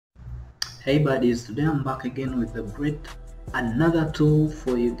Hey buddies, today I'm back again with another tool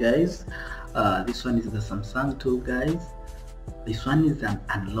for you guys. This one is the Samsung tool, guys. This one is an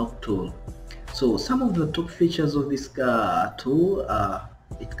unlock tool. So some of the top features of this tool,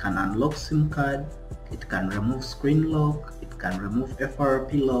 it can unlock SIM card, it can remove screen lock, it can remove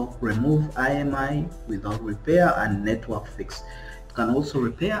FRP lock, remove IMI without repair and network fix. It can also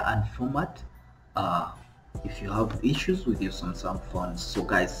repair and format if you have issues with your Samsung phones. So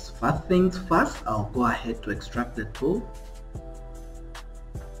guys, first things first, I'll go ahead to extract the tool.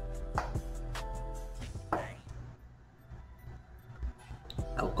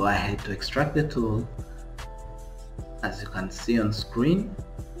 I'll go ahead to extract the tool, as you can see on screen.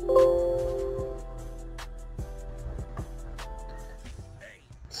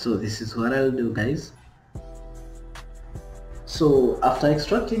 So this is what I'll do, guys. So after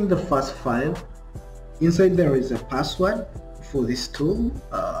extracting the first file, inside there is a password for this tool.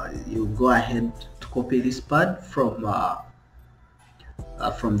 You go ahead to copy this pad from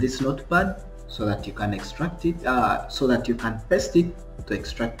this notepad so that you can extract it, so that you can paste it to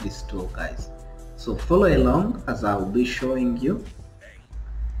extract this tool, guys. So follow along as I will be showing you.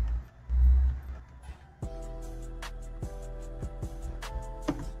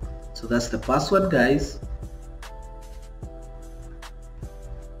 So that's the password, guys.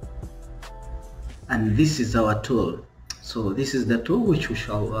 And this is our tool. So this is the tool which we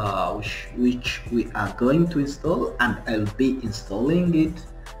shall which we are going to install, and I'll be installing it,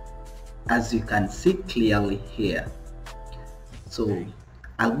 as you can see clearly here. So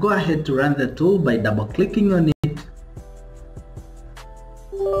I'll go ahead to run the tool by double clicking on it.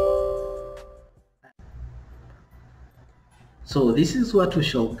 So this is what we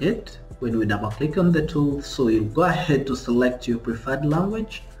shall get when we double click on the tool. So you go ahead to select your preferred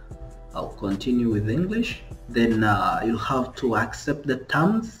language. I'll continue with English. Then you'll have to accept the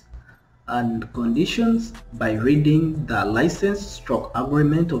terms and conditions by reading the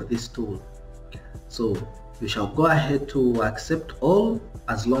license/agreement of this tool. So you shall go ahead to accept all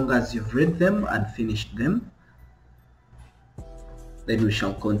as long as you've read them and finished them. Then we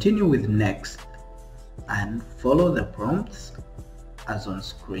shall continue with next and follow the prompts as on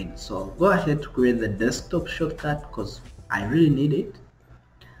screen. So I'll go ahead to create the desktop shortcut because I really need it,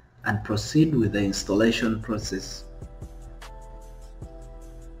 and proceed with the installation process.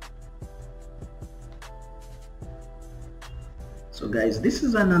 So guys, this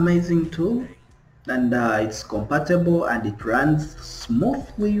is an amazing tool, and it's compatible and it runs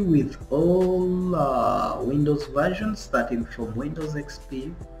smoothly with all Windows versions, starting from Windows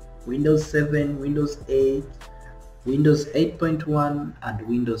XP, Windows 7, Windows 8, Windows 8.1 and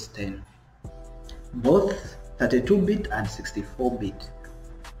Windows 10, both 32-bit and 64-bit.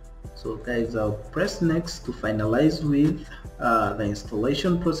 So guys, I'll press next to finalize with the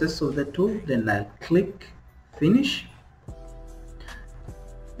installation process of the tool. Then I'll click finish.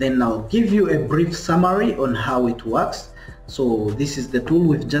 Then I'll give you a brief summary on how it works. So this is the tool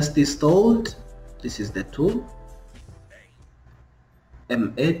we've just installed. This is the tool,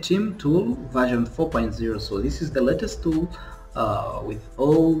 M.A Team tool version 4.0. So this is the latest tool with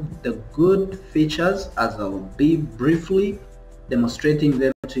all the good features, as I'll be briefly demonstrating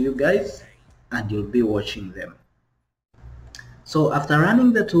them to you guys, and you'll be watching them. So after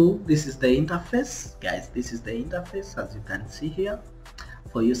running the tool, this is the interface, guys. This is the interface, as you can see here.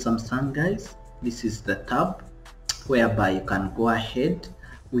 For you Samsung guys, this is the tab whereby you can go ahead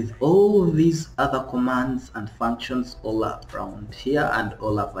with all these other commands and functions all around here and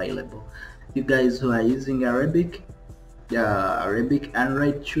all available. You guys who are using Arabic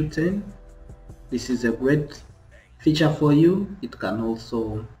Android 210, this is a great feature for you. It can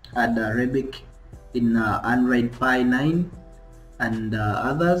also add Arabic in Android Pie 9 and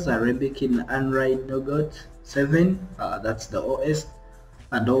others, Arabic in Android Nougat 7, that's the OS,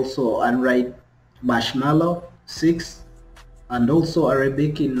 and also Android Marshmallow 6, and also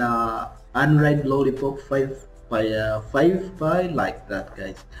Arabic in Android Lollipop 5 by like that,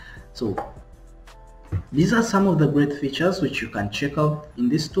 guys. So these are some of the great features which you can check out in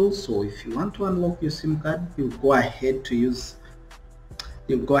this tool. So if you want to unlock your SIM card, you go ahead to use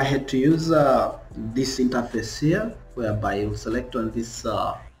this interface here, whereby you select on this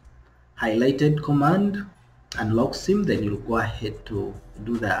highlighted command, unlock SIM. Then you'll go ahead to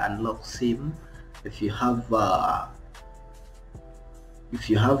do the unlock SIM. If you have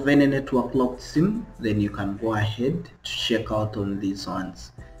any network locked SIM, then you can go ahead to check out on these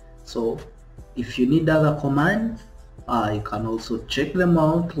ones. So if you need other commands, you can also check them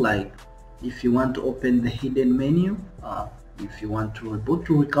out, like if you want to open the hidden menu, if you want to reboot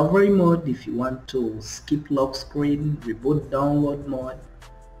to recovery mode, if you want to skip lock screen, reboot download mode,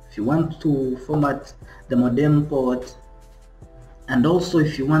 if you want to format the modem port, and also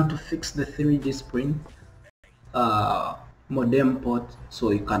if you want to fix the 3D screen modem port,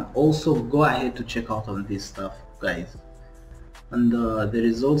 so you can also go ahead to check out on this stuff, guys. And there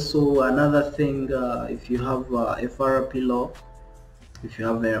is also another thing, if you have FRP.Lock, if you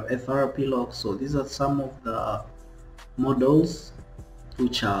have a FRP.Lock, so these are some of the models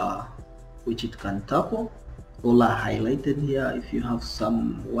which it can tackle. All are highlighted here. If you have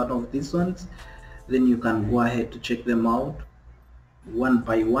one of these ones, then you can go ahead to check them out one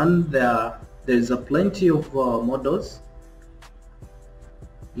by one. There's a plenty of models.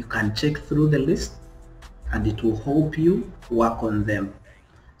 You can check through the list and it will help you work on them.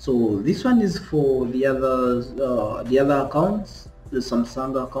 So this one is for the other accounts, the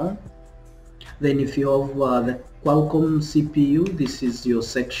Samsung account. Then if you have the Qualcomm CPU, this is your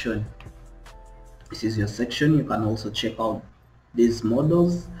section. This is your section. You can also check out these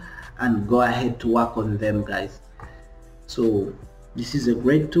models and go ahead to work on them, guys. So this is a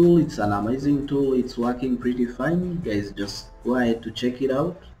great tool. It's an amazing tool. It's working pretty fine, guys. Just go ahead to check it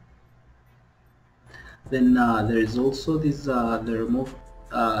out. Then there is also this the remove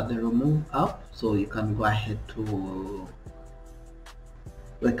app, so you can go ahead to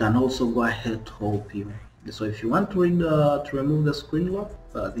also go ahead to help you. So if you want to remove the screen lock,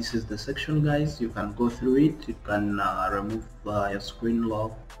 this is the section, guys. You can go through it. You can remove your screen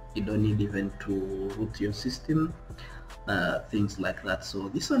lock. You don't need even to root your system, things like that. So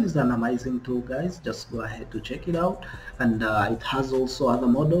this one is an amazing tool, guys. Just go ahead to check it out. And it has also other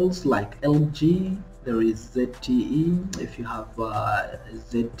models like LG. There is ZTE, if you have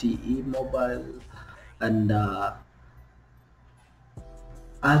ZTE mobile, and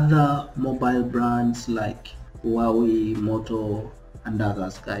other mobile brands like Huawei, Moto, and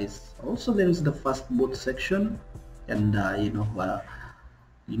others, guys. Also there is the fast boot section, and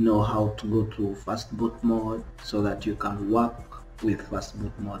you know how to go to fast boot mode so that you can work with fast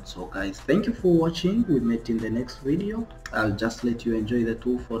boot mode. So guys, thank you for watching. We meet in the next video. I'll just let you enjoy the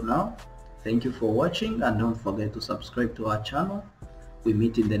tool for now. Thank you for watching, and don't forget to subscribe to our channel. We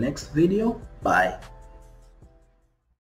meet in the next video. Bye.